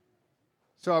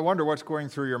So I wonder what's going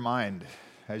through your mind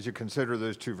as you consider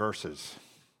those two verses.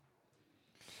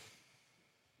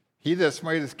 He that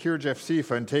smiteth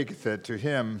Kirjath-sepher and taketh it, to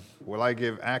him will I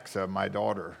give Achsah my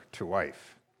daughter to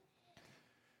wife.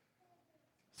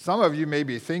 Some of you may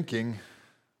be thinking,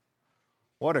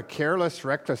 what a careless,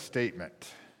 reckless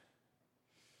statement.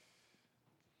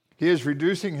 He is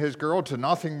reducing his girl to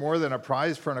nothing more than a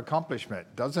prize for an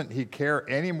accomplishment. Doesn't he care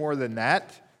any more than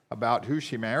that about who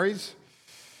she marries?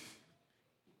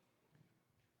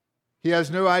 He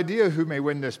has no idea who may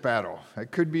win this battle.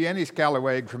 It could be any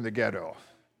scalawag from the ghetto.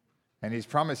 And he's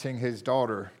promising his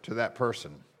daughter to that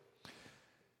person.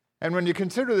 And when you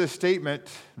consider this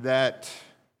statement that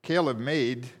Caleb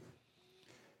made,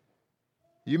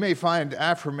 you may find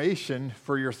affirmation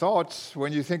for your thoughts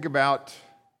when you think about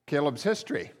Caleb's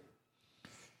history.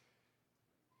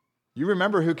 You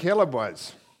remember who Caleb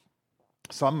was.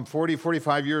 Some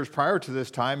 45 years prior to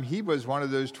this time, he was one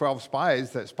of those 12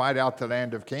 spies that spied out the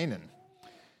land of Canaan.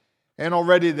 And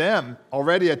already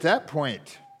at that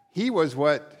point, he was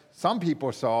what some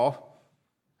people saw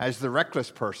as the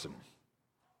reckless person,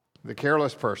 the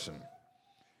careless person.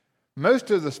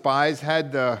 Most of the spies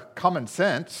had the common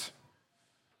sense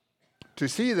to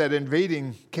see that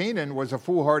invading Canaan was a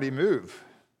foolhardy move,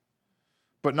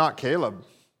 but not Caleb.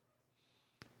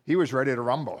 He was ready to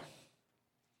rumble.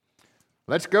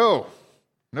 Let's go.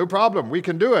 No problem. We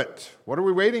can do it. What are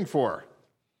we waiting for?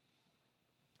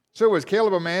 So was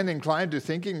Caleb a man inclined to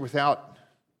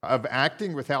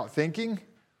acting without thinking,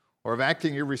 or of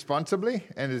acting irresponsibly?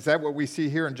 And is that what we see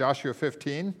here in Joshua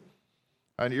 15?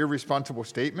 An irresponsible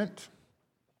statement?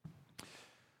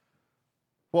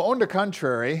 Well, on the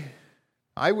contrary,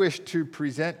 I wish to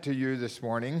present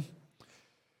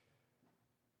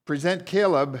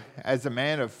Caleb as a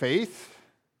man of faith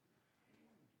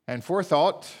and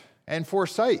forethought and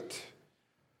foresight.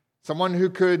 Someone who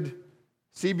could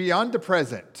see beyond the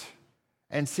present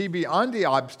and see beyond the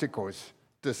obstacles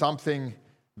to something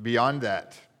beyond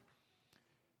that.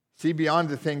 See beyond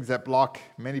the things that block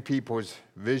many people's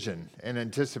vision and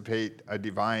anticipate a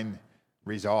divine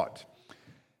result.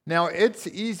 Now, it's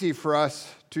easy for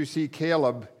us to see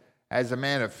Caleb as a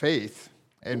man of faith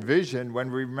and vision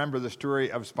when we remember the story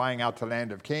of spying out the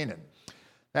land of Canaan.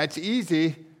 That's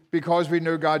easy because we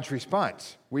know God's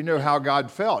response. We know how God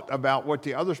felt about what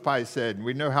the other spies said, and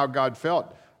we know how God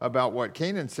felt about what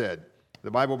Canaan said.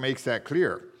 The Bible makes that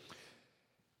clear.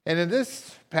 And in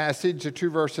this passage, the two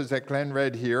verses that Glenn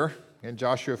read here, in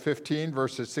Joshua 15,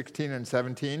 verses 16 and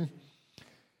 17,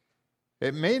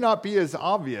 it may not be as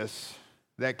obvious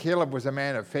that Caleb was a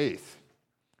man of faith,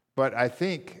 but I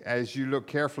think as you look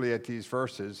carefully at these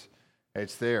verses,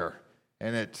 it's there,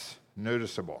 and it's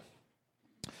noticeable.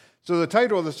 So the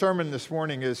title of the sermon this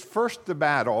morning is First the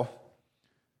Battle,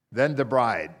 Then the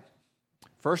Bride.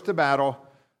 First the battle,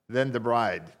 then the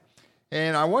bride.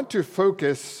 And I want to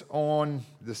focus on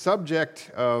the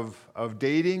subject of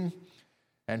dating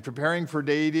and preparing for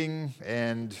dating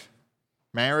and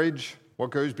marriage,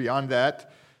 what goes beyond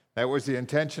that. That was the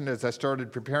intention as I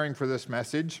started preparing for this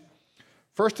message.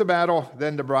 First the battle,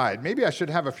 then the bride. Maybe I should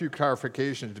have a few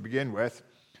clarifications to begin with.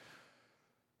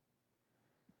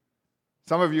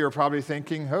 Some of you are probably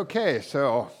thinking, okay,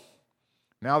 so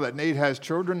now that Nate has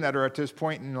children that are at this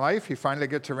point in life, he finally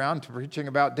gets around to preaching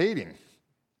about dating.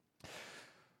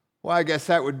 Well, I guess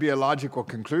that would be a logical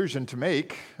conclusion to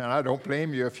make, and I don't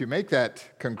blame you if you make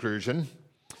that conclusion.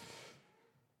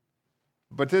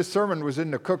 But this sermon was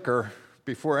in the cooker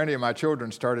before any of my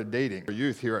children started dating, the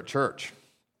youth here at church.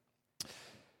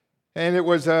 And it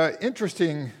was an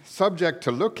interesting subject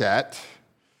to look at,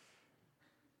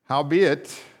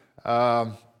 howbeit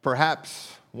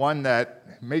perhaps one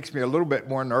that makes me a little bit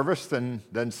more nervous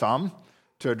than some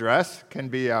to address, can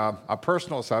be a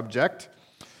personal subject.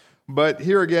 But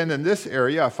here again in this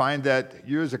area, I find that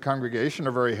you as a congregation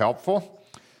are very helpful.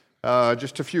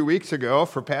 Just a few weeks ago,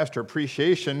 for Pastor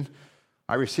Appreciation,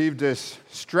 I received this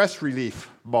stress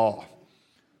relief ball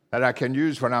that I can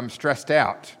use when I'm stressed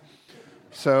out.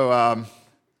 So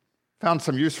found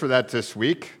some use for that this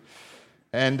week.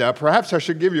 And perhaps I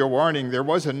should give you a warning. There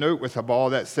was a note with a ball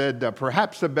that said,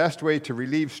 perhaps the best way to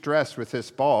relieve stress with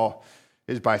this ball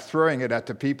is by throwing it at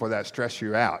the people that stress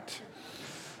you out.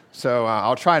 So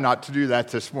I'll try not to do that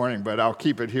this morning, but I'll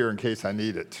keep it here in case I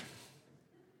need it.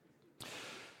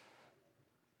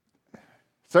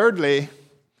 Thirdly,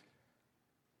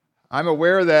 I'm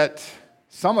aware that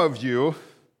some of you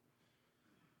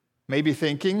may be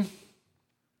thinking,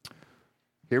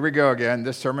 here we go again,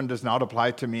 this sermon does not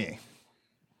apply to me.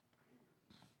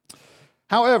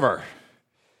 However,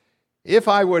 if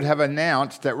I would have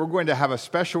announced that we're going to have a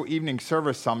special evening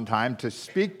service sometime to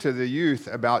speak to the youth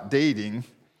about dating,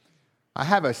 I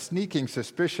have a sneaking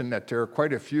suspicion that there are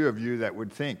quite a few of you that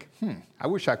would think, I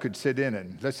wish I could sit in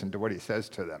and listen to what he says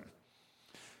to them.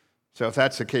 So if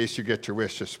that's the case, you get your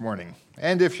wish this morning.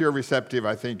 And if you're receptive,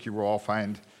 I think you will all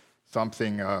find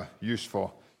something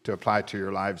useful to apply to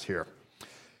your lives here.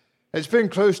 It's been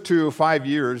close to 5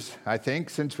 years, I think,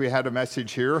 since we had a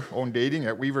message here on dating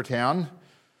at Weavertown.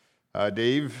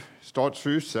 Dave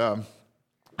Stoltzfus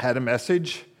had a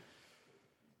message.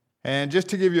 And just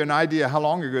to give you an idea how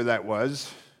long ago that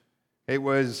was, it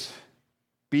was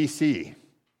BC,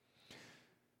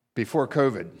 before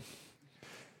COVID.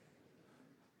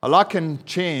 A lot can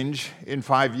change in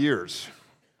 5 years.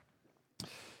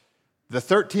 The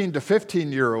 13 to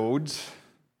 15-year-olds,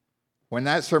 when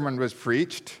that sermon was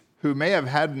preached, who may have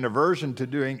had an aversion to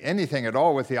doing anything at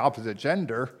all with the opposite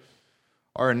gender,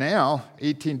 are now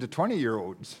 18 to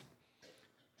 20-year-olds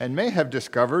and may have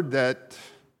discovered that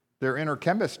their inner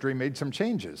chemistry made some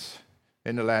changes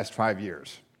in the last 5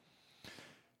 years.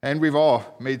 And we've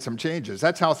all made some changes.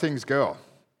 That's how things go.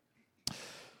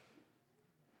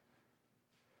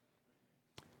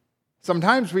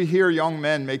 Sometimes we hear young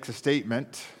men make the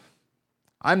statement,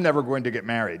 I'm never going to get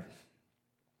married.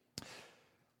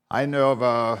 I know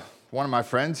of one of my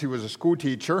friends who was a school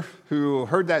teacher who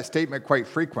heard that statement quite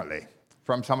frequently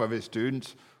from some of his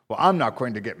students. Well, I'm not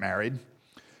going to get married.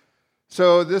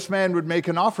 So this man would make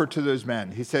an offer to those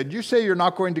men. He said, you say you're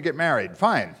not going to get married.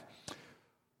 Fine.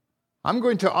 I'm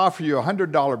going to offer you a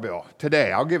 $100 bill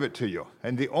today. I'll give it to you.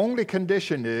 And the only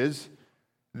condition is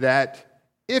that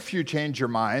if you change your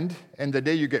mind and the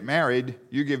day you get married,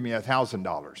 you give me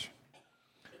 $1,000.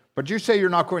 But you say you're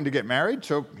not going to get married,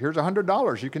 so here's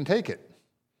 $100. You can take it.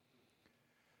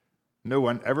 No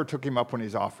one ever took him up on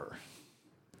his offer.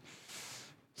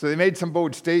 So they made some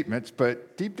bold statements,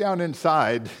 but deep down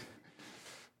inside,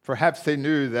 perhaps they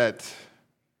knew that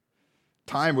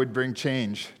time would bring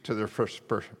change to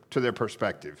their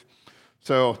perspective.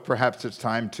 So perhaps it's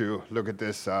time to look at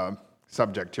this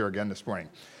subject here again this morning.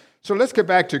 So let's get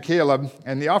back to Caleb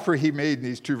and the offer he made in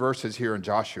these 2 verses here in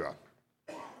Joshua.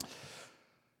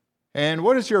 And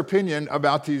what is your opinion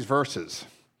about these verses?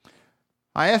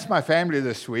 I asked my family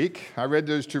this week, I read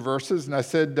those 2 verses, and I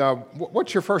said,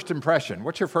 what's your first impression?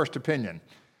 What's your first opinion?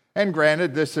 And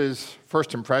granted, this is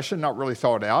first impression, not really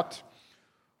thought out.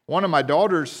 One of my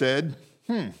daughters said,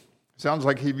 sounds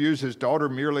like he views his daughter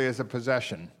merely as a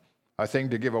possession, a thing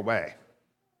to give away.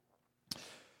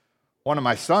 One of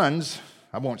my sons,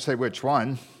 I won't say which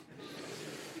one,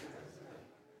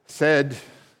 said,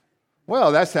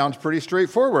 well, that sounds pretty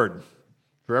straightforward.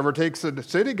 Whoever takes the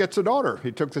city gets a daughter.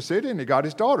 He took the city and he got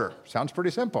his daughter. Sounds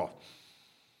pretty simple.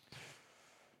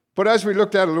 But as we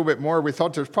looked at it a little bit more, we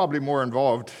thought there's probably more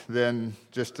involved than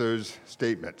just those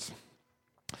statements.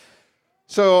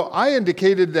 So I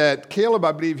indicated that Caleb,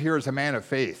 I believe, here is a man of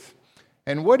faith.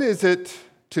 And what is it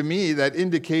to me that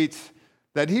indicates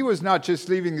that he was not just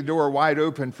leaving the door wide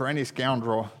open for any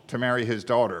scoundrel to marry his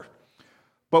daughter,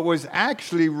 but was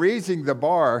actually raising the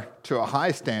bar to a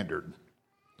high standard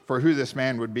for who this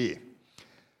man would be?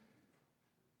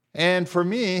 And for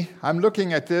me, I'm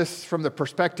looking at this from the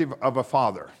perspective of a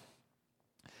father.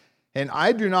 And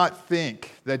I do not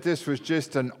think that this was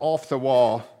just an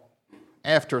off-the-wall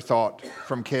afterthought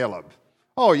from Caleb.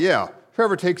 Oh yeah,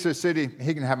 whoever takes this city,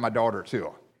 he can have my daughter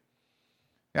too.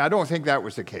 Yeah, I don't think that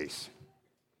was the case.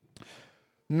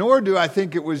 Nor do I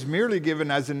think it was merely given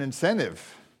as an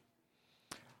incentive.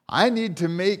 I need to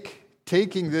make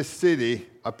taking this city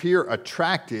appear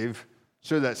attractive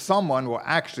so that someone will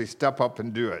actually step up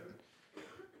and do it.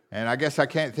 And I guess I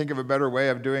can't think of a better way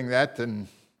of doing that than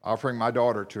offering my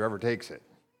daughter to whoever takes it.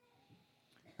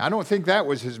 I don't think that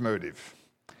was his motive.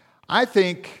 I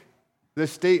think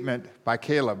this statement by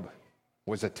Caleb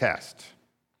was a test.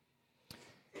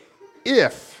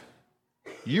 If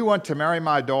you want to marry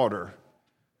my daughter,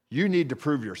 you need to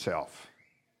prove yourself.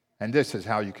 And this is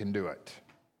how you can do it.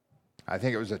 I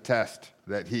think it was a test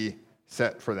that he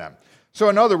set for them. So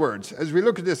in other words, as we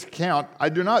look at this account, I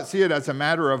do not see it as a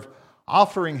matter of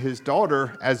offering his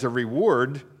daughter as a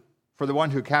reward for the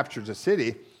one who captures a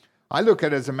city. I look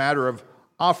at it as a matter of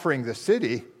offering the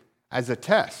city as a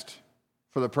test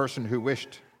for the person who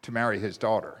wished to marry his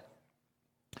daughter.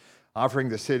 Offering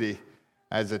the city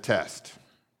as a test.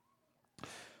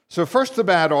 So first the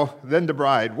battle, then the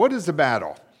bride. What is the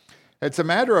battle? It's a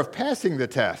matter of passing the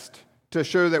test to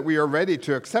show that we are ready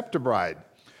to accept a bride.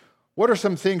 What are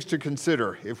some things to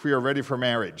consider if we are ready for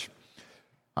marriage?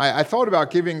 I thought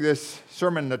about giving this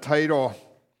sermon the title,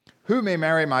 Who May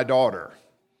Marry My Daughter?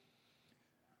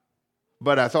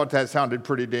 but I thought that sounded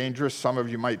pretty dangerous. Some of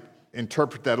you might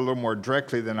interpret that a little more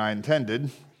directly than I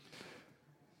intended.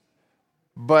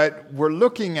 But we're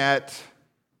looking at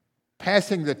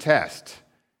passing the test,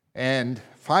 and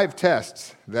 5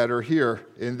 tests that are here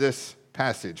in this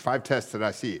passage, 5 tests that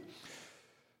I see.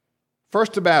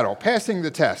 First to battle, passing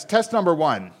the test. Test number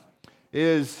 1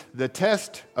 is the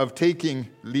test of taking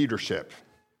leadership.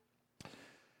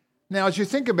 Now, as you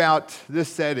think about this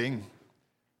setting,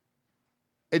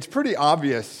 it's pretty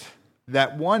obvious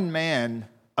that one man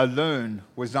alone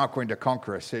was not going to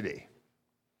conquer a city.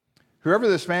 Whoever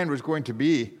this man was going to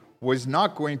be was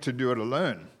not going to do it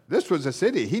alone. This was a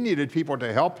city. He needed people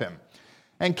to help him.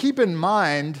 And keep in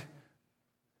mind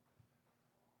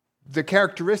the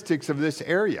characteristics of this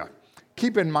area.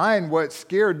 Keep in mind what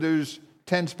scared those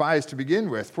 10 spies to begin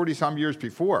with, 40-some years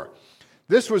before.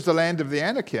 This was the land of the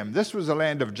Anakim. This was the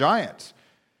land of giants.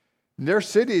 Their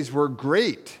cities were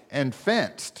great and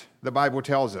fenced, the Bible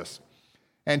tells us.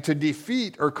 And to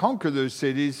defeat or conquer those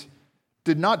cities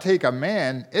did not take a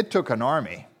man, it took an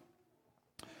army.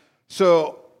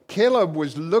 So Caleb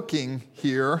was looking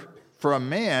here for a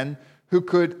man who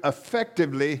could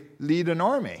effectively lead an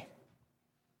army,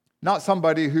 not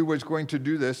somebody who was going to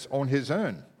do this on his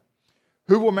own.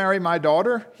 Who will marry my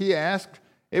daughter? He asked.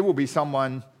 It will be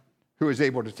someone who is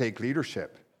able to take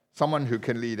leadership, someone who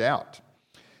can lead out.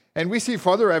 And we see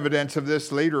further evidence of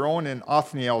this later on in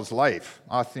Othniel's life.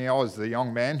 Othniel is the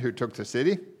young man who took the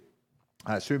city.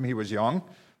 I assume he was young.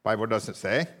 The Bible doesn't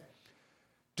say.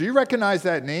 Do you recognize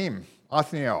that name,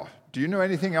 Othniel? Do you know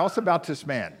anything else about this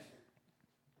man?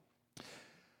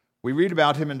 We read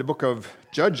about him in the book of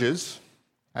Judges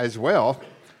as well.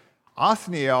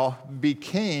 Othniel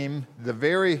became the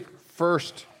very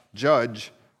first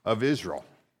judge of Israel.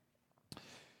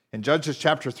 In Judges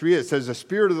chapter 3, it says, the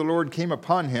Spirit of the Lord came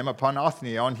upon him, upon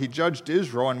Othniel, and he judged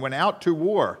Israel and went out to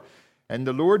war. And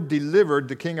the Lord delivered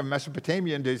the king of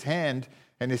Mesopotamia into his hand,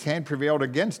 and his hand prevailed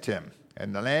against him.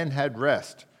 And the land had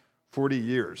rest 40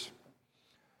 years.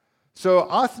 So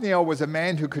Othniel was a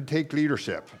man who could take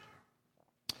leadership.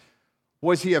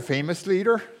 Was he a famous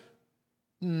leader?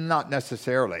 Not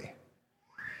necessarily.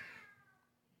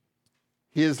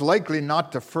 He is likely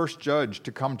not the first judge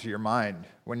to come to your mind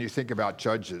when you think about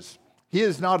judges. He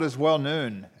is not as well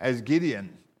known as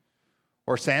Gideon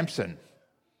or Samson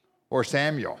or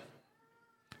Samuel.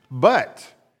 But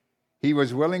he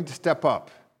was willing to step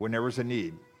up when there was a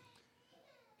need.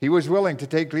 He was willing to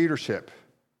take leadership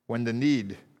when the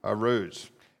need arose.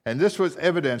 And this was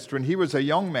evidenced when he was a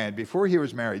young man, before he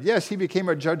was married. Yes, he became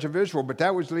a judge of Israel, but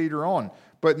that was later on.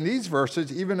 But in these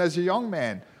verses, even as a young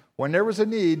man, when there was a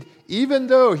need, even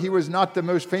though he was not the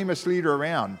most famous leader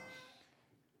around,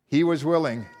 he was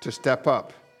willing to step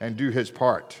up and do his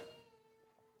part.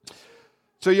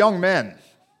 So young men,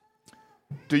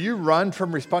 do you run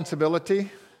from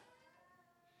responsibility?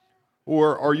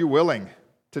 Or are you willing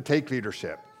to take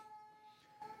leadership?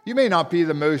 You may not be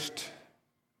the most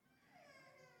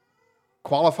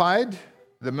qualified,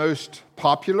 the most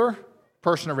popular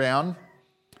person around,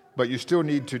 but you still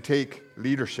need to take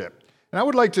leadership. And I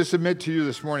would like to submit to you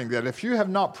this morning that if you have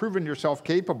not proven yourself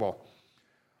capable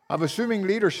of assuming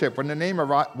leadership when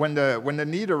the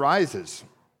need arises,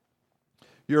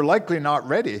 you're likely not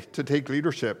ready to take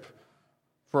leadership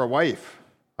for a wife,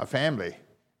 a family,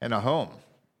 and a home.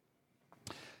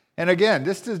 And again,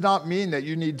 this does not mean that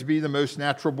you need to be the most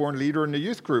natural-born leader in the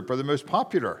youth group or the most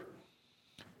popular.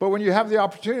 But when you have the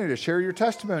opportunity to share your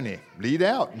testimony, lead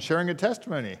out in sharing a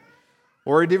testimony,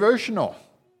 or a devotional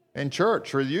in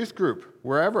church or the youth group,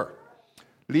 wherever,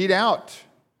 lead out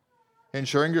in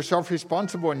showing yourself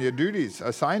responsible in your duties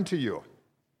assigned to you.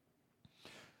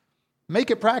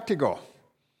 Make it practical.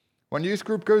 When youth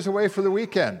group goes away for the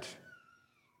weekend,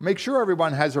 make sure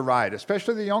everyone has a ride,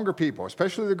 especially the younger people,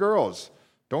 especially the girls.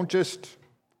 Don't just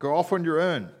go off on your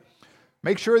own.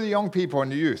 Make sure the young people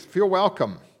and the youth feel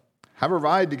welcome. Have a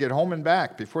ride to get home and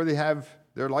back before they have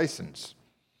their license.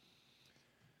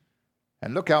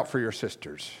 And look out for your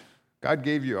sisters. God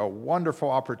gave you a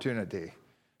wonderful opportunity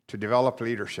to develop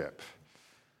leadership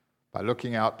by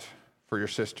looking out for your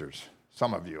sisters.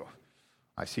 Some of you.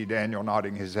 I see Daniel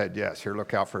nodding his head, yes, here,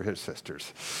 look out for his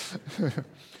sisters.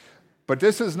 But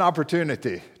this is an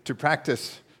opportunity to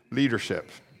practice leadership.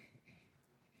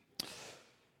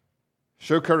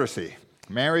 Show courtesy.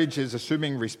 Marriage is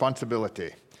assuming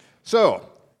responsibility. So,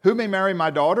 who may marry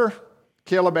my daughter?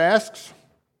 Caleb asks.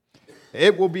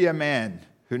 It will be a man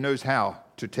who knows how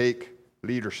to take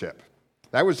leadership.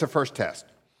 That was the first test.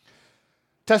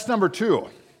 Test number 2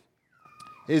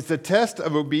 is the test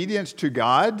of obedience to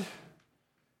God,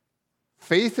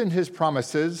 faith in his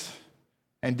promises,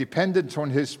 and dependence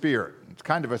on his Spirit. It's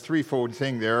kind of a threefold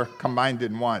thing there combined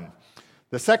in one.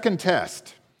 The second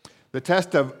test, the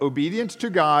test of obedience to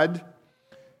God,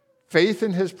 faith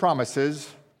in his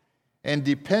promises, and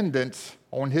dependence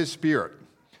on his Spirit.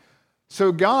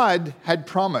 So God had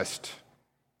promised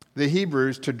the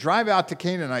Hebrews to drive out the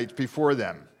Canaanites before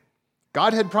them.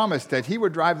 God had promised that he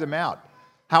would drive them out.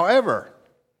 However,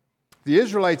 the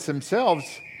Israelites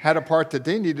themselves had a part that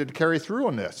they needed to carry through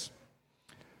on this.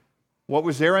 What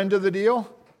was their end of the deal?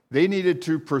 They needed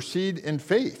to proceed in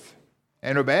faith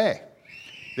and obey.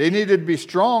 They needed to be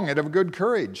strong and of good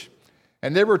courage.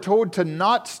 And they were told to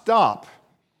not stop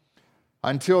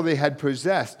until they had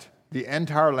possessed the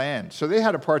entire land. So they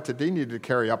had a part that they needed to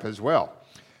carry up as well.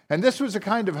 And this was the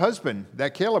kind of husband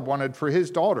that Caleb wanted for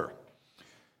his daughter.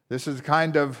 This is the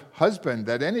kind of husband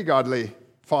that any godly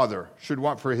father should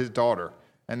want for his daughter,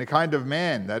 and the kind of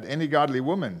man that any godly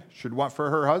woman should want for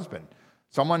her husband.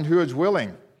 Someone who is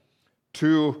willing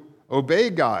to obey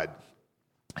God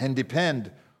and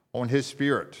depend on his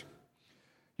Spirit.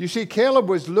 You see, Caleb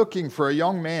was looking for a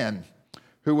young man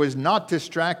who was not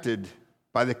distracted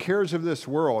by the cares of this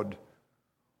world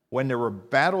when there were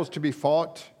battles to be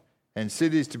fought and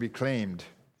cities to be claimed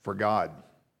for God.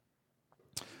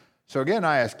 So again,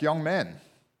 I ask young men,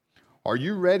 are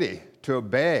you ready to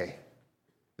obey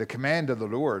the command of the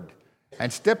Lord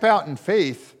and step out in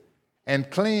faith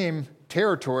and claim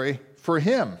territory for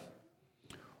him?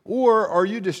 Or are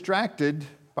you distracted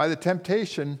by the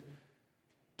temptation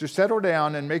to settle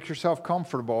down and make yourself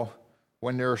comfortable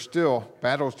when there are still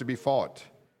battles to be fought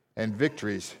and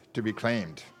victories to be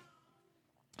claimed?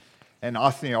 And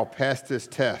Othniel passed this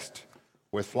test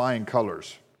with flying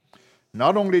colors.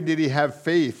 Not only did he have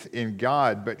faith in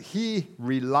God, but he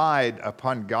relied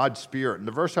upon God's Spirit. And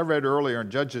the verse I read earlier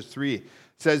in Judges 3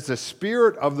 says, the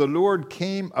Spirit of the Lord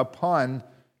came upon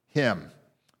him.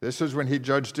 This is when he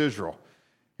judged Israel.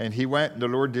 And he went, and the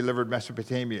Lord delivered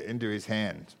Mesopotamia into his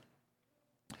hands.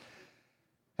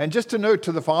 And just a note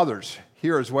to the fathers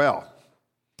here as well.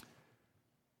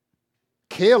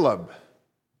 Caleb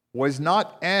was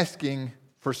not asking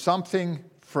for something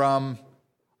from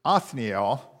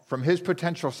Othniel, from his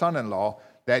potential son-in-law,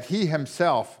 that he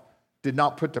himself did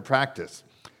not put to practice.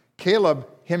 Caleb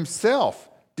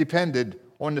himself depended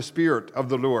on the Spirit of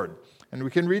the Lord. And we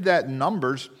can read that in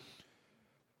Numbers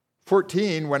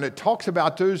 14 when it talks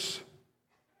about those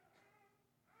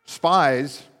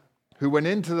spies who went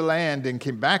into the land and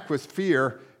came back with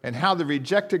fear and how they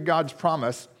rejected God's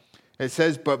promise. It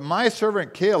says, but my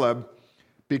servant Caleb,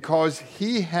 because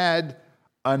he had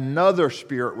another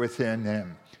spirit within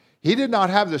him. He did not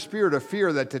have the spirit of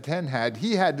fear that the 10 had.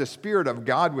 He had the Spirit of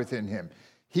God within him.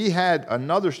 He had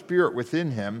another spirit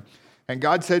within him. And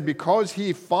God said, because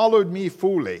he followed me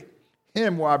fully,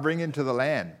 him will I bring into the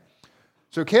land.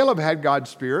 So Caleb had God's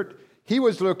Spirit. He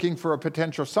was looking for a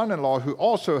potential son-in-law who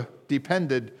also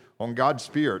depended on God's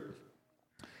Spirit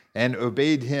and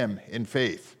obeyed him in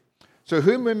faith. So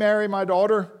whom will marry my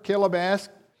daughter? Caleb asked.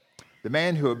 The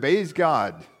man who obeys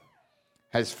God,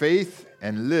 has faith,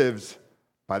 and lives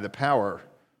by the power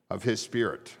of his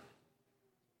Spirit.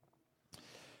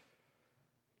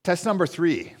 Test number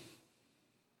 3.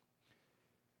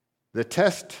 The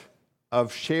test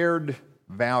of shared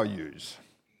values.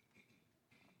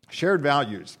 Shared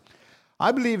values.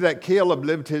 I believe that Caleb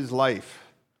lived his life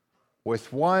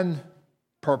with one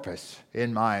purpose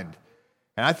in mind.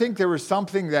 And I think there was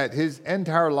something that his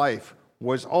entire life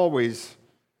was always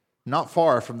not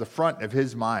far from the front of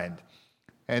his mind.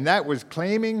 And that was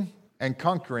claiming and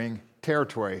conquering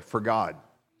territory for God.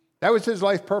 That was his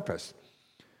life purpose.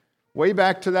 Way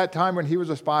back to that time when he was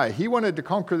a spy, he wanted to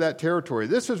conquer that territory.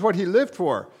 This is what he lived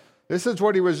for. This is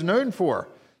what he was known for.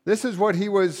 This is what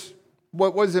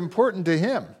was important to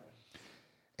him.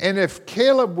 And if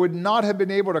Caleb would not have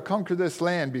been able to conquer this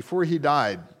land before he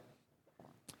died,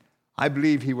 I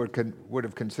believe he would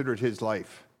have considered his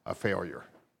life a failure.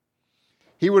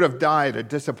 He would have died a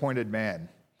disappointed man.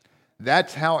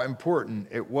 That's how important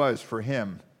it was for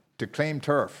him to claim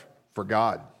turf for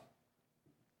God.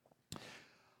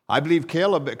 I believe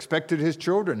Caleb expected his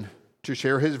children to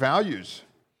share his values.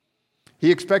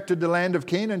 He expected the land of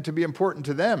Canaan to be important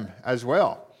to them as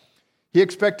well. He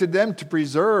expected them to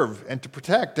preserve and to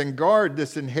protect and guard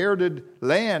this inherited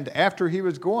land after he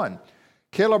was gone.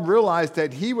 Caleb realized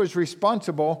that he was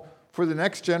responsible for the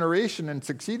next generation and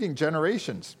succeeding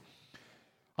generations.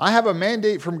 I have a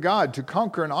mandate from God to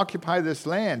conquer and occupy this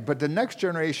land, but the next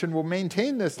generation will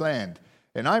maintain this land,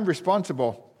 and I'm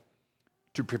responsible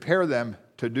to prepare them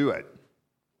to do it.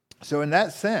 So in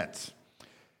that sense,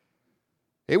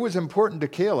 it was important to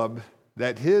Caleb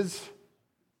that his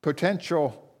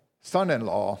potential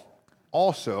son-in-law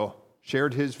also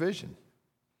shared his vision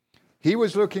He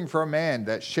was looking for a man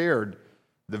that shared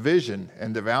the vision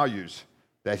and the values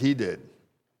that he did.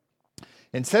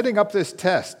 In setting up this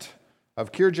test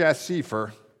of Kirjath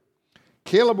Sepher,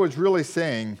 Caleb was really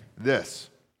saying this: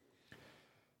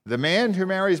 the man who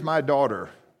marries my daughter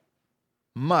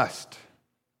must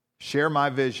share my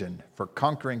vision for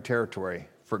conquering territory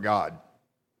for God.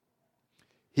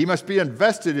 He must be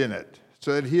invested in it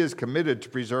so that he is committed to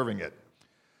preserving it.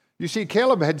 You see,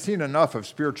 Caleb had seen enough of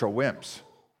spiritual wimps.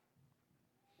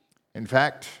 In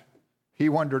fact, he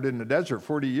wandered in the desert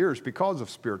 40 years because of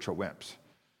spiritual wimps.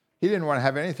 He didn't want to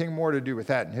have anything more to do with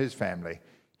that in his family.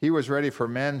 He was ready for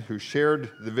men who shared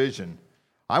the vision.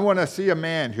 I want to see a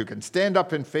man who can stand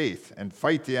up in faith and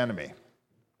fight the enemy.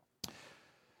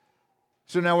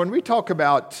 So now when we talk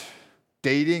about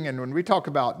dating and when we talk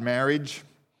about marriage,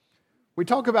 we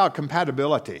talk about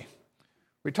compatibility.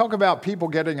 We talk about people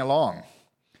getting along.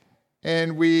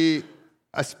 And we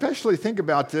especially think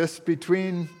about this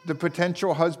between the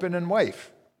potential husband and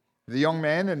wife, the young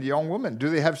man and the young woman. Do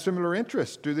they have similar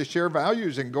interests? Do they share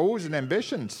values and goals and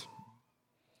ambitions?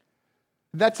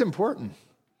 That's important.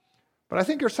 But I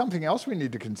think there's something else we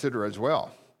need to consider as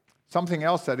well, something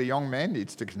else that a young man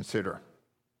needs to consider.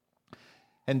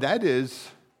 And that is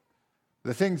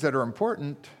the things that are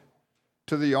important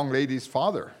to the young lady's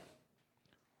father.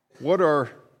 What are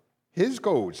his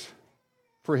goals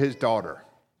for his daughter?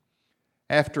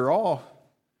 After all,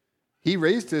 he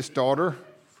raised this daughter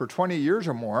for 20 years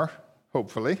or more,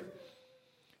 hopefully,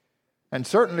 and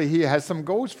certainly he has some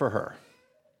goals for her.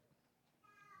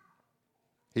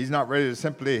 He's not ready to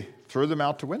simply throw them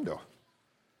out the window.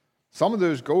 Some of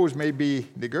those goals may be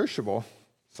negotiable,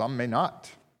 some may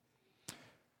not.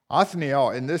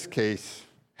 Othniel, in this case,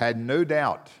 had no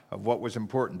doubt of what was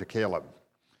important to Caleb.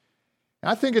 And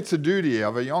I think it's a duty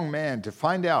of a young man to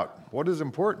find out what is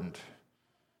important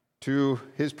to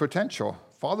his potential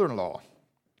father-in-law,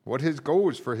 what his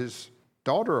goals for his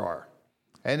daughter are,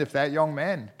 and if that young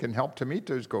man can help to meet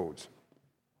those goals.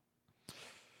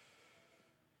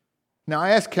 Now,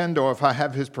 I asked Kendall if I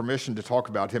have his permission to talk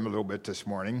about him a little bit this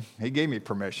morning. He gave me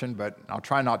permission, but I'll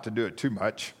try not to do it too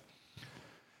much.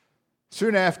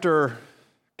 Soon after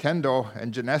Kendall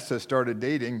and Janessa started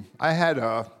dating, I had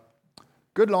a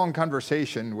good long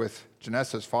conversation with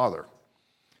Janessa's father.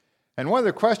 And one of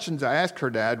the questions I asked her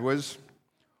dad was,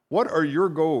 what are your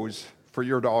goals for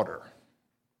your daughter?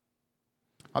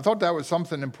 I thought that was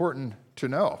something important to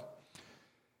know.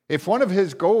 If one of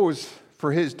his goals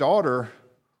for his daughter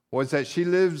was that she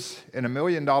lives in $1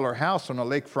 million house on a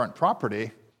lakefront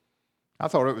property, I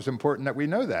thought it was important that we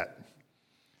know that,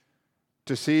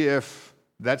 to see if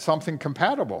that's something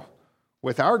compatible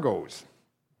with our goals.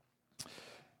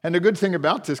 And the good thing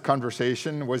about this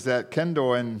conversation was that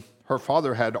Kendall and her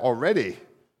father had already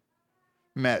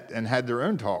met and had their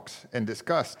own talks and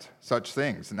discussed such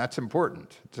things, and that's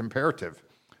important. It's imperative.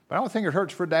 But I don't think it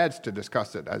hurts for dads to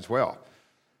discuss it as well.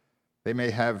 They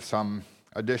may have some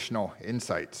additional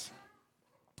insights.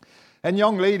 And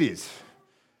young ladies,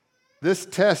 this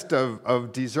test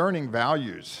of discerning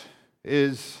values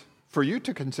is for you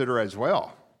to consider as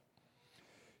well.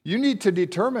 You need to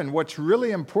determine what's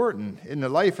really important in the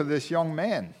life of this young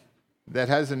man that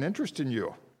has an interest in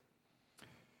you.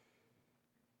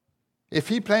 If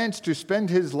he plans to spend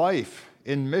his life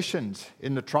in missions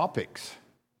in the tropics,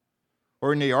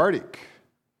 or in the Arctic,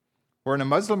 or in a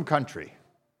Muslim country,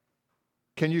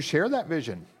 can you share that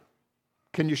vision?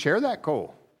 Can you share that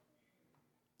goal?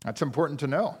 That's important to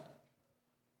know.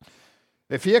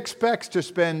 If he expects to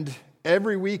spend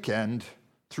every weekend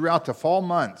throughout the fall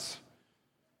months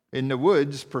in the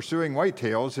woods pursuing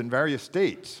whitetails in various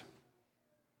states,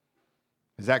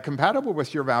 is that compatible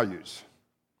with your values?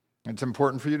 It's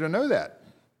important for you to know that.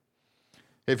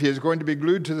 If he is going to be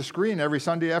glued to the screen every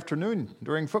Sunday afternoon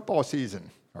during football season,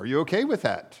 are you okay with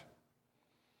that?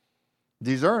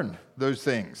 Discern those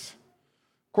things.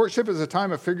 Courtship is a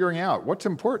time of figuring out what's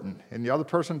important in the other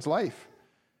person's life,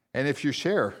 and if you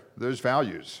share those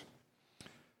values.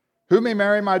 Who may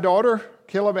marry my daughter?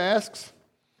 Caleb asks.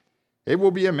 It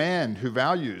will be a man who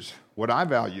values what I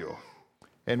value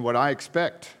and what I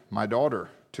expect my daughter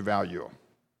to value.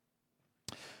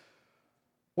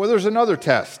 Well, there's another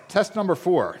test, test number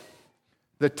 4,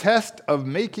 the test of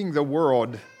making the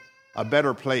world a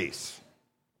better place.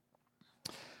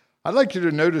 I'd like you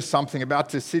to notice something about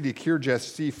this city, Kirjath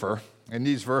Sepher, in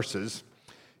these verses.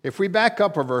 If we back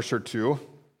up a verse or two,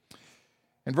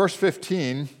 in verse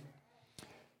 15,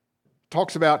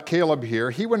 talks about Caleb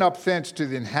here. He went up thence to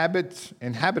the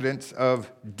inhabitants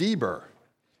of Debir,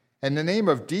 and the name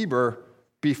of Debir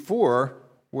before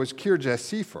was Kirjath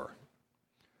Sepher.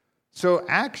 So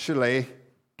actually,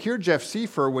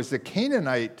 Kirjath-Sepher was the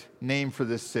Canaanite name for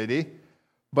this city,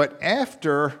 but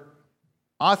after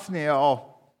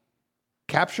Othniel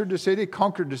captured the city,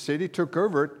 conquered the city, took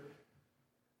over it,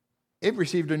 it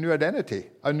received a new identity,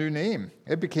 a new name.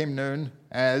 It became known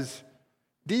as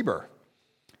Debir.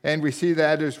 And we see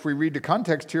that as we read the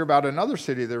context here about another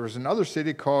city. There was another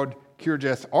city called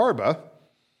Kirjath Arba,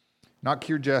 not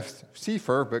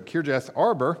Kirjath-Sepher, but Kirjath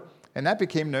Arba, and that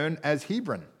became known as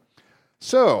Hebron.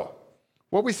 So,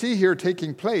 what we see here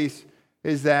taking place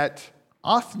is that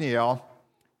Othniel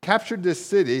captured this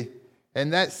city,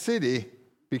 and that city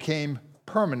became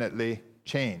permanently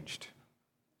changed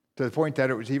to the point that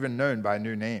it was even known by a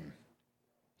new name.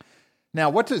 Now,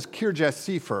 what does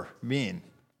Kirjath-Sepher mean?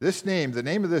 This name, the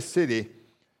name of this city,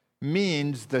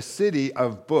 means the city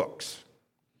of books.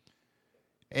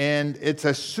 And it's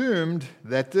assumed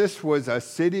that this was a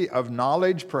city of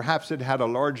knowledge. Perhaps it had a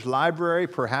large library.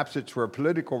 Perhaps it's where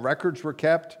political records were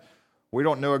kept. We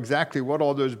don't know exactly what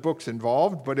all those books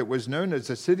involved, but it was known as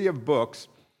a city of books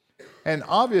and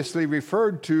obviously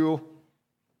referred to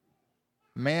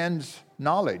man's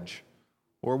knowledge,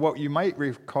 or what you might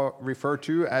refer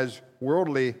to as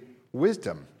worldly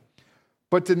wisdom.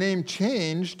 But the name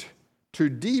changed to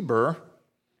Debir,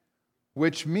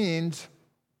 which means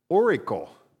oracle,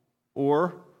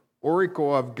 or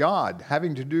oracle of God,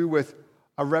 having to do with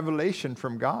a revelation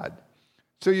from God.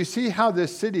 So you see how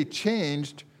this city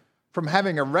changed from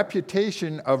having a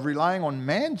reputation of relying on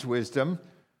man's wisdom.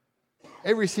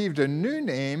 It received a new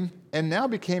name and now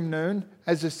became known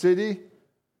as a city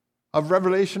of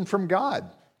revelation from God.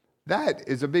 That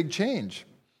is a big change.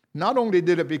 Not only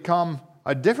did it become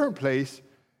a different place,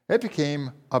 it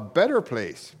became a better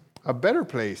place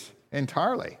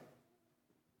entirely.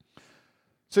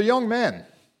 So young men,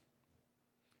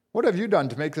 what have you done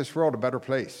to make this world a better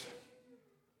place?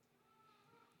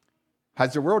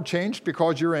 Has the world changed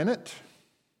because you're in it?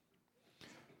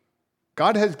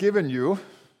 God has given you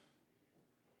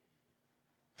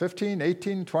 15,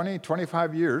 18, 20,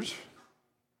 25 years,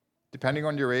 depending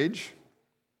on your age,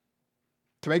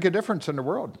 to make a difference in the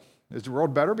world. Is the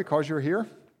world better because you're here?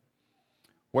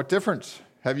 What difference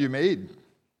have you made?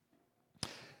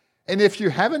 And if you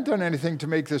haven't done anything to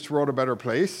make this world a better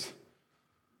place,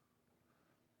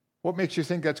 what makes you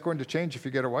think that's going to change if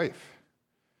you get a wife?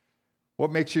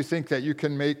 What makes you think that you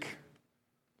can make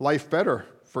life better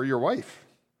for your wife,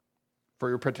 for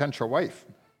your potential wife?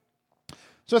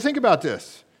 So think about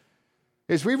this.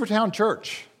 Is Weavertown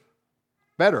Church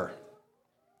better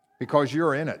because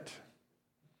you're in it?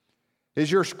 Is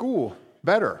your school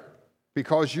better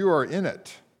because you are in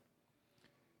it?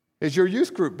 Is your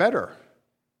youth group better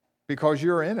because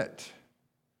you're in it?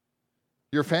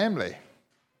 Your family,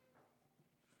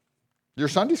 your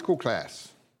Sunday school class,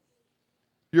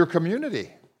 your community,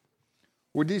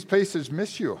 would these places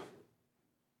miss you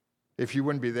if you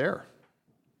wouldn't be there?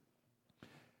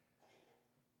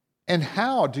 And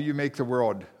how do you make the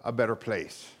world a better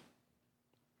place?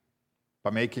 By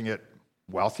making it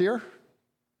wealthier?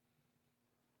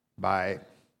 By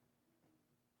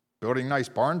building nice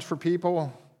barns for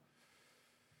people?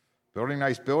 Building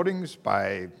nice buildings?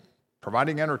 By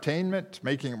providing entertainment?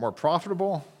 Making it more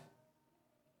profitable?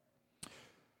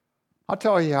 I'll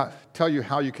tell you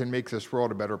how you can make this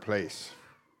world a better place.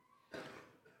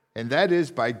 And that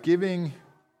is by giving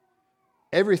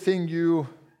everything you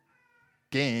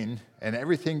gain and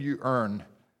everything you earn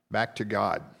back to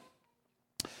God.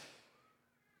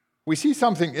 We see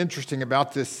something interesting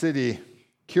about this city,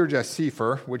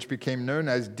 Kirjath-Sepher, which became known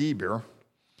as Debir.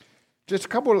 Just a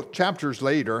couple of chapters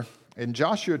later, in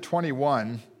Joshua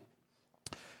 21,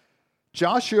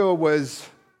 Joshua was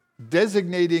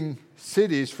designating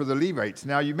cities for the Levites.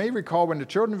 Now, you may recall when the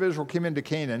children of Israel came into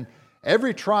Canaan,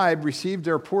 every tribe received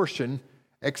their portion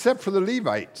except for the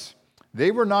Levites.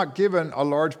 They were not given a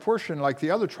large portion like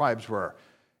the other tribes were.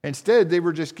 Instead, they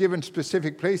were just given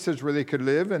specific places where they could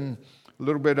live and a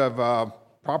little bit of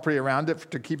property around it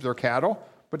to keep their cattle,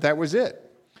 but that was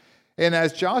it. And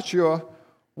as Joshua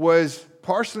was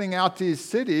parceling out these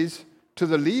cities to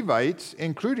the Levites,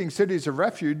 including cities of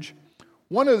refuge,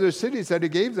 one of those cities that he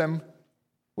gave them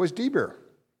was Debir.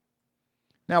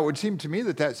 Now, it would seem to me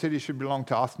that that city should belong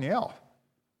to Othniel.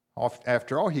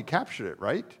 After all, he captured it,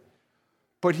 right?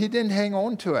 But he didn't hang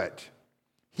on to it.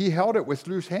 He held it with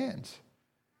loose hands.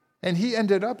 And he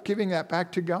ended up giving that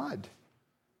back to God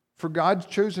for God's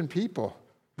chosen people,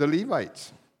 the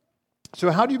Levites. So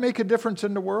how do you make a difference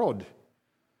in the world?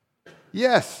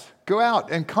 Yes, go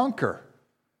out and conquer.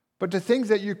 But the things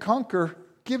that you conquer,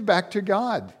 give back to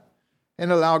God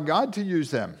and allow God to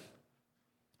use them.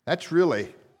 That's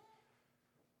really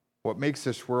what makes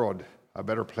this world a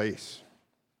better place.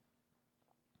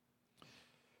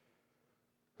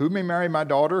 Who may marry my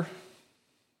daughter?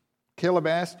 Caleb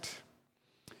asked.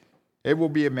 It will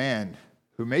be a man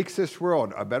who makes this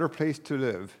world a better place to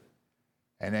live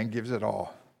and then gives it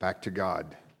all back to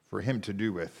God for him to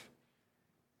do with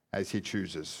as he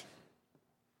chooses.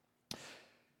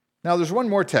 Now, there's one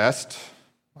more test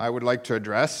I would like to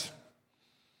address.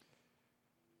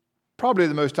 Probably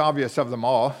the most obvious of them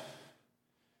all.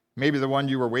 Maybe the one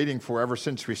you were waiting for ever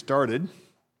since we started.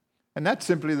 And that's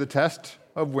simply the test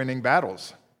of winning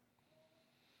battles.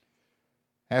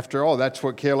 After all, that's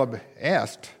what Caleb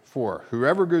asked for.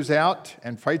 Whoever goes out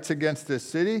and fights against this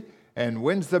city and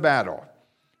wins the battle,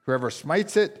 whoever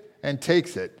smites it and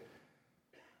takes it,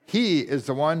 he is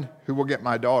the one who will get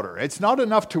my daughter. It's not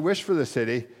enough to wish for the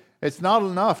city. It's not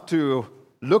enough to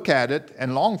look at it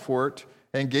and long for it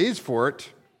and gaze for it.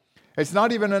 It's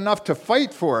not even enough to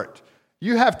fight for it.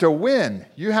 You have to win.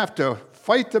 You have to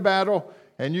fight the battle,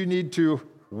 and you need to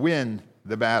win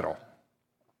the battle.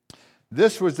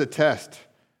 This was the test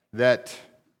that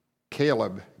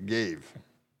Caleb gave.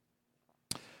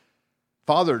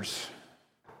 Fathers,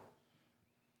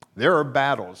 there are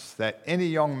battles that any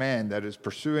young man that is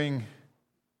pursuing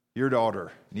your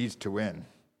daughter needs to win.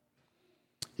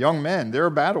 Young men, there are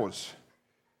battles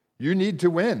you need to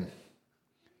win.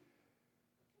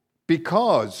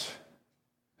 Because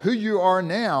who you are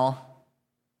now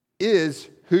is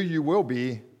who you will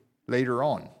be later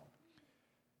on.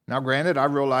 Now, granted, I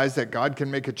realize that God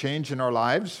can make a change in our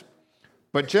lives,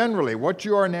 but generally, what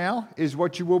you are now is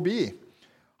what you will be.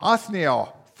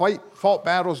 Othniel fought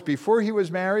battles before he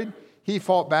was married. He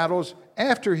fought battles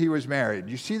after he was married.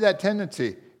 You see that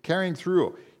tendency carrying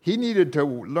through. He needed to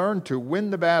learn to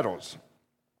win the battles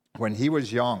when he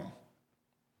was young.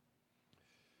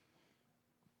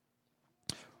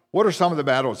 What are some of the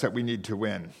battles that we need to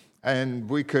win? And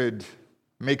we could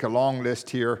make a long list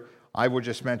here. I will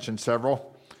just mention several.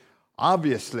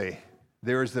 Obviously,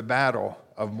 there is the battle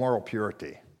of moral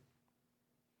purity.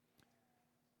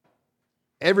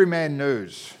 Every man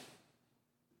knows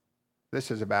this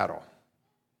is a battle.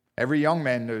 Every young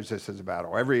man knows this is a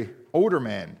battle. Every older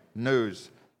man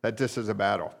knows that this is a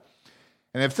battle.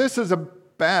 And if this is a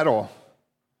battle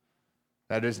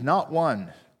that is not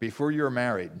won before you're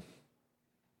married,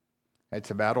 it's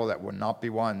a battle that will not be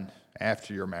won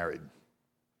after you're married.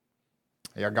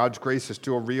 Yeah, God's grace is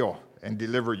still real and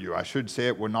deliver you. I should say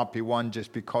it will not be won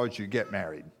just because you get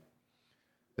married.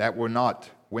 That will not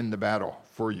win the battle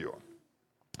for you.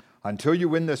 Until you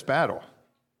win this battle,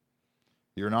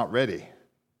 you're not ready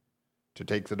to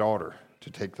take the daughter, to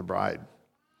take the bride.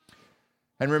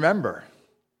 And remember,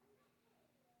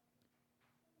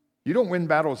 you don't win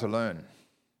battles alone.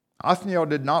 Othniel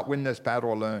did not win this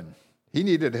battle alone. He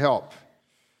needed help.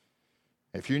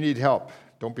 If you need help,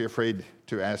 don't be afraid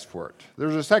to ask for it.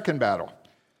 There's a second battle,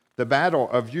 the battle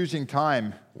of using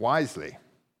time wisely.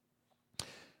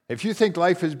 If you think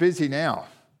life is busy now,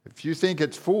 if you think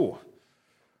it's full,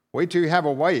 wait till you have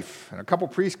a wife and a couple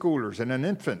preschoolers and an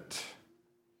infant,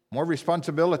 more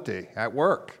responsibility at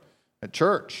work, at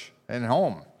church, and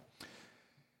home.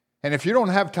 And if you don't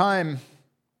have time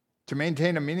to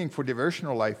maintain a meaningful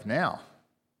devotional life now,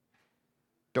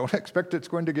 don't expect it's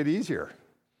going to get easier.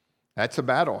 That's a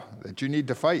battle that you need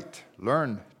to fight.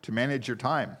 Learn to manage your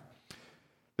time.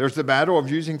 There's the battle of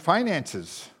using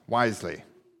finances wisely.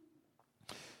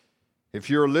 If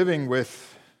you're living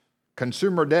with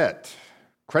consumer debt,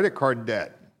 credit card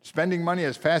debt, spending money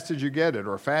as fast as you get it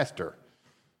or faster,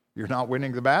 you're not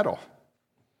winning the battle.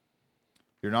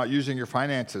 You're not using your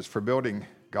finances for building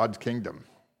God's kingdom.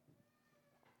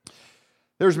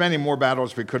 There's many more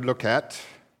battles we could look at.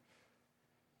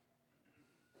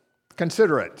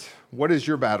 Consider it. What is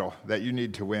your battle that you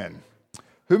need to win?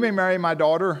 Who may marry my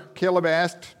daughter? Caleb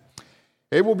asked.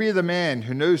 It will be the man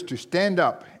who knows to stand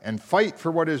up and fight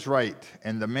for what is right,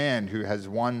 and the man who has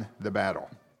won the battle.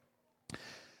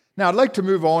 Now, I'd like to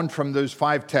move on from those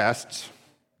 5 tests,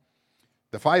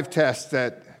 the 5 tests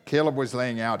that Caleb was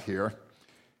laying out here,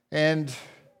 and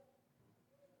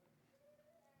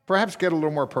perhaps get a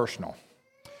little more personal.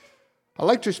 I'd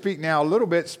like to speak now a little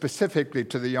bit specifically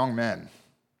to the young men,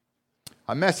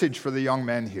 a message for the young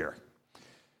men here.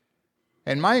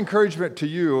 And my encouragement to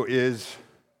you is,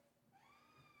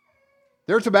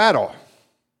 there's a battle.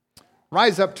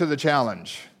 Rise up to the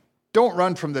challenge. Don't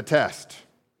run from the test.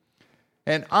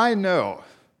 And I know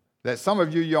that some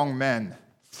of you young men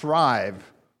thrive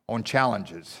on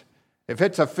challenges. If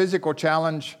it's a physical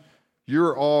challenge,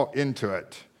 you're all into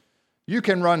it. You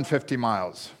can run 50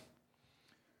 miles.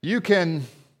 You can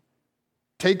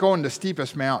take on the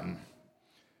steepest mountain.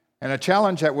 And a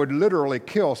challenge that would literally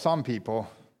kill some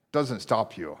people doesn't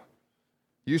stop you.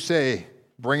 You say,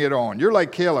 Bring it on. You're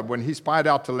like Caleb when he spied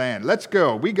out the land. Let's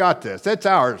go. We got this. It's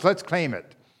ours. Let's claim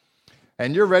it.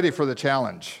 And you're ready for the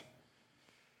challenge.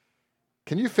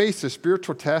 Can you face the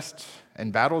spiritual tests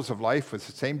and battles of life with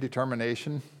the same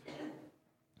determination?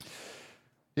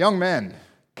 Young men,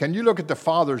 can you look at the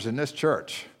fathers in this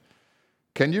church?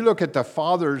 Can you look at the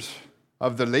fathers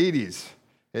of the ladies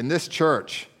in this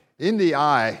church in the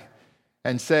eye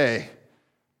and say,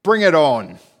 bring it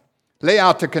on. Lay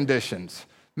out the conditions.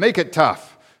 Make it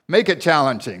tough. Make it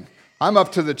challenging. I'm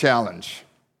up to the challenge.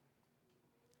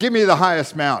 Give me the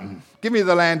highest mountain. Give me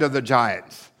the land of the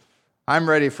giants. I'm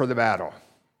ready for the battle.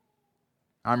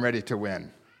 I'm ready to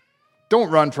win.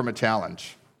 Don't run from a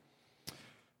challenge.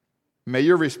 May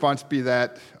your response be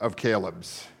that of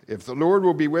Caleb's. If the Lord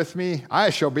will be with me, I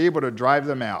shall be able to drive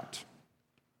them out.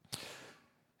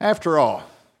 After all,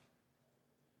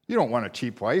 you don't want a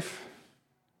cheap wife,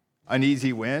 an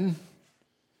easy win,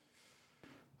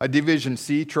 a Division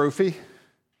C trophy.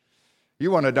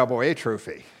 You want a AA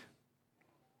trophy.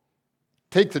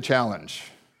 Take the challenge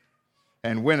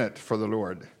and win it for the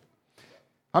Lord.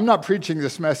 I'm not preaching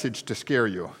this message to scare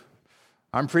you.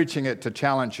 I'm preaching it to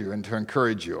challenge you and to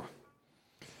encourage you.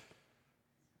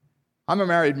 I'm a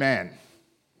married man.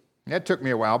 It took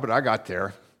me a while, but I got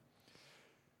there.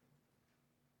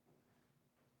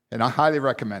 And I highly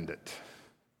recommend it.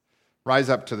 Rise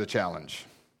up to the challenge.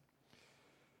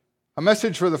 A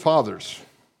message for the fathers.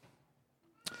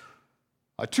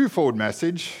 A twofold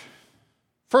message.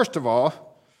 First of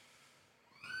all,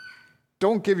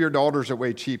 don't give your daughters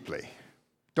away cheaply.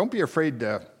 Don't be afraid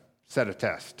to set a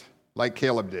test like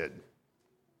Caleb did.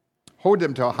 Hold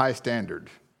them to a high standard.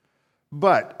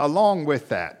 But along with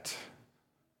that,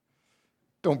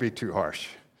 don't be too harsh.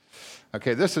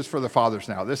 Okay, this is for the fathers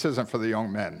now. This isn't for the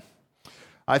young men.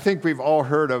 I think we've all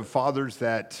heard of fathers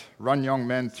that run young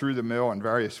men through the mill in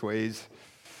various ways,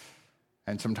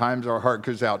 and sometimes our heart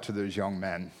goes out to those young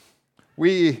men.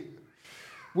 We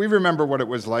remember what it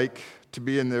was like to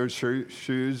be in those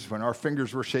shoes when our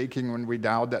fingers were shaking when we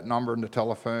dialed that number in the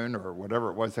telephone or whatever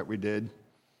it was that we did.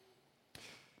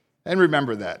 And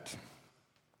remember that.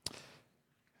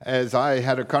 As I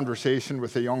had a conversation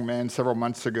with a young man several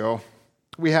months ago,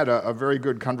 we had a very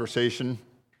good conversation.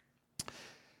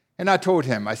 And I told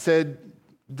him, I said,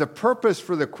 the purpose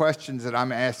for the questions that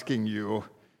I'm asking you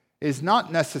is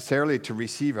not necessarily to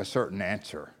receive a certain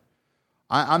answer.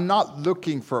 I'm not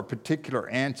looking for a particular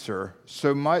answer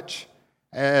so much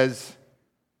as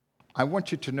I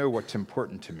want you to know what's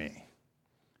important to me.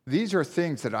 These are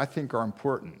things that I think are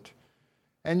important.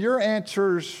 And your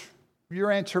answer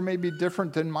may be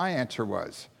different than my answer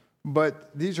was, but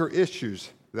these are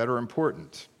issues that are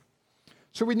important.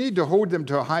 So we need to hold them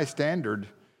to a high standard.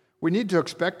 We need to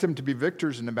expect them to be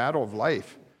victors in the battle of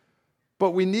life,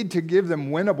 but we need to give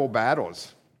them winnable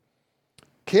battles.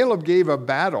 Caleb gave a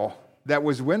battle that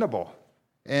was winnable,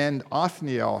 and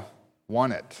Othniel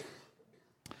won it.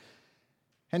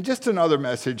 And just another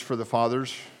message for the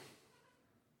fathers.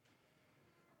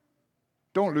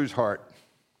 Don't lose heart.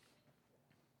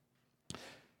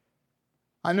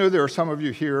 I know there are some of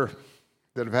you here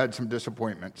that have had some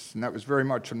disappointments, and that was very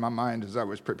much in my mind as I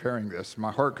was preparing this.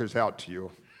 My heart goes out to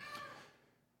you.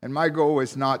 And my goal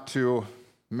is not to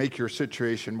make your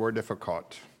situation more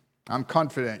difficult. I'm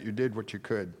confident you did what you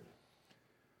could.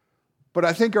 But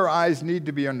I think our eyes need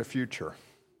to be on the future.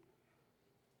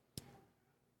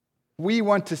 We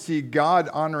want to see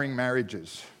God-honoring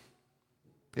marriages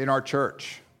in our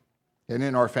church and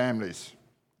in our families.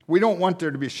 We don't want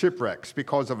there to be shipwrecks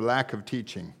because of lack of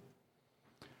teaching.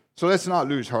 So let's not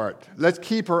lose heart. Let's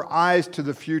keep our eyes to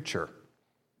the future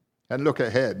and look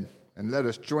ahead, and let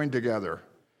us join together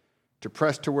to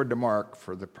press toward the mark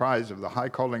for the prize of the high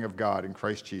calling of God in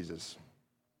Christ Jesus.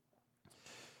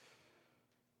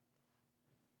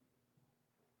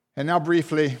 And now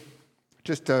briefly,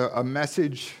 just a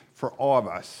message for all of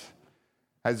us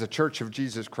as a church of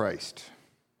Jesus Christ.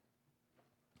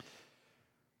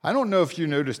 I don't know if you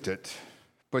noticed it,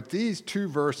 but these two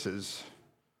verses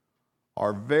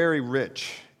are very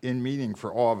rich in meaning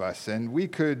for all of us, and we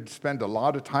could spend a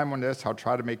lot of time on this. I'll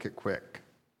try to make it quick.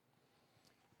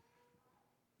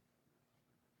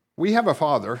 We have a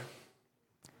Father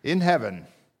in heaven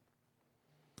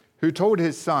who told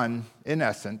his Son, in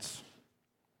essence,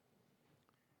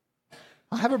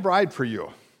 I have a bride for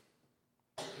you.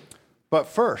 But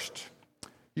first,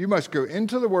 you must go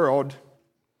into the world,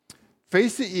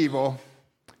 face the evil,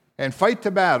 and fight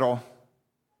the battle,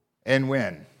 and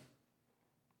win.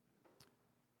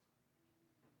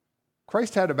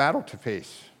 Christ had a battle to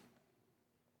face.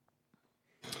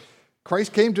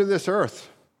 Christ came to this earth,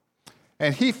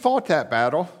 and he fought that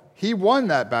battle. He won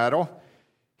that battle.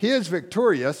 He is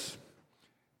victorious.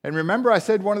 And remember I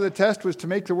said one of the tests was to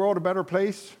make the world a better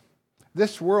place?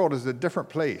 This world is a different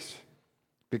place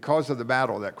because of the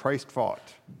battle that Christ fought.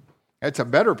 It's a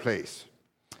better place.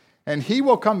 And he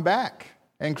will come back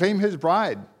and claim his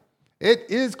bride. It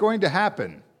is going to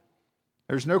happen.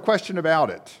 There's no question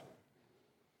about it.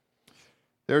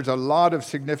 There's a lot of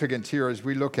significance here as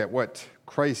we look at what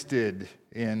Christ did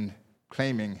in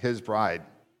claiming his bride.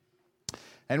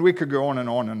 And we could go on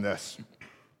in this.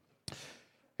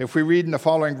 If we read in the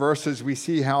following verses, we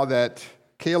see how that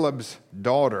Caleb's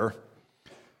daughter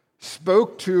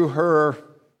spoke to her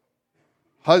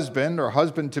husband or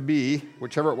husband-to-be,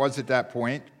 whichever it was at that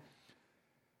point,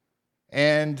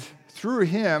 and through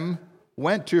him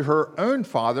went to her own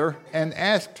father and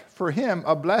asked for him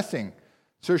a blessing.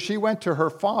 So she went to her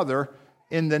father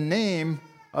in the name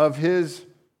of his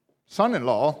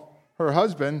son-in-law, her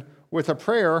husband, with a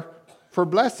prayer for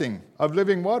blessing of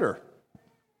living water.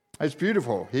 It's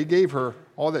beautiful. He gave her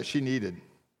all that she needed.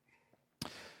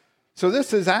 So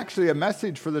this is actually a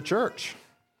message for the church.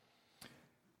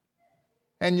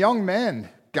 And young men,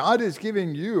 God is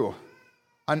giving you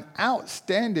an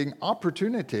outstanding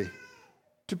opportunity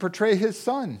to portray his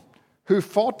son who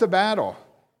fought the battle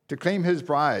to claim his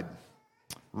bride.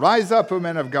 Rise up, O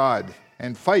men of God,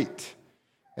 and fight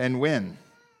and win.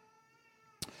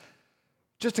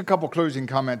 Just a couple closing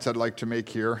comments I'd like to make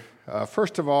here.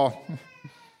 First of all,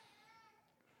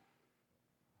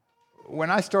 when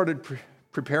I started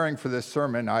preparing for this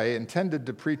sermon, I intended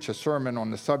to preach a sermon on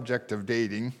the subject of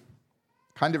dating,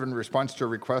 kind of in response to a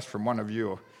request from one of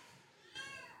you.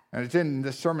 And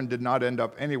this sermon did not end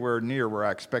up anywhere near where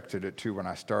I expected it to when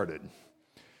I started.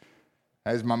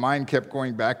 As my mind kept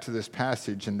going back to this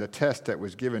passage and the test that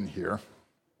was given here.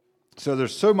 So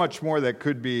there's so much more that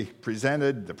could be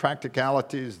presented, the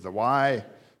practicalities, the why,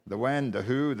 the when, the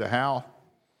who, the how.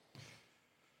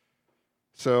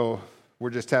 So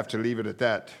we'll just have to leave it at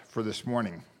that for this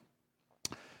morning.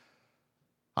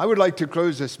 I would like to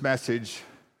close this message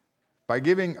by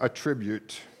giving a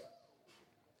tribute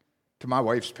to my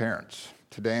wife's parents,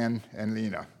 to Dan and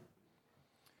Lena.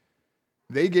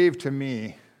 They gave to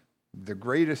me the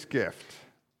greatest gift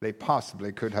they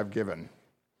possibly could have given.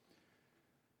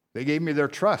 They gave me their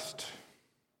trust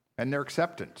and their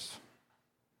acceptance,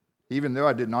 even though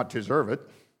I did not deserve it.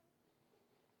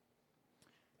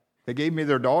 They gave me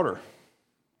their daughter.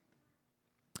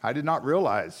 I did not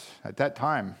realize at that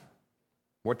time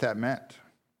what that meant.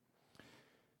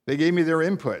 They gave me their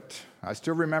input. I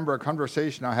still remember a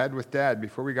conversation I had with Dad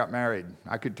before we got married.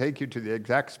 I could take you to the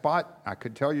exact spot. I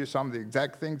could tell you some of the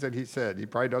exact things that he said. He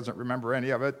probably doesn't remember any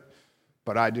of it,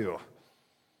 but I do.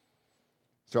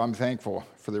 So I'm thankful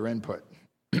for their input.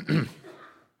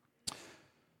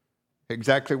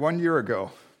 Exactly 1 year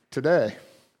ago, today,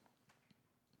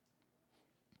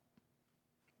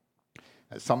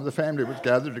 as some of the family was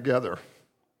gathered together,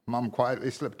 Mom quietly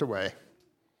slipped away.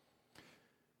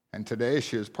 And today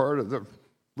she is part of the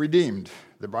redeemed,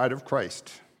 the bride of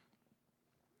Christ.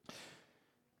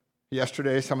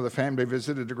 Yesterday, some of the family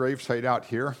visited the gravesite out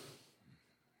here.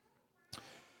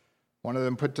 One of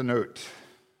them put the note,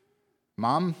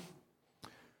 Mom,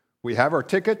 we have our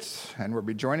tickets and we'll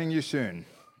be joining you soon.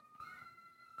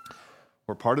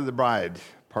 We're part of the bride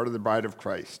of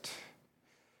Christ.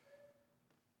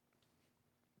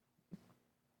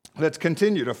 Let's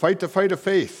continue to fight the fight of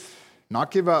faith,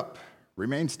 not give up,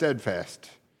 remain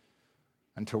steadfast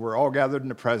until we're all gathered in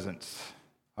the presence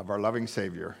of our loving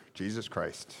Savior, Jesus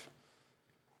Christ.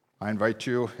 I invite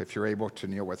you, if you're able, to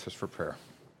kneel with us for prayer.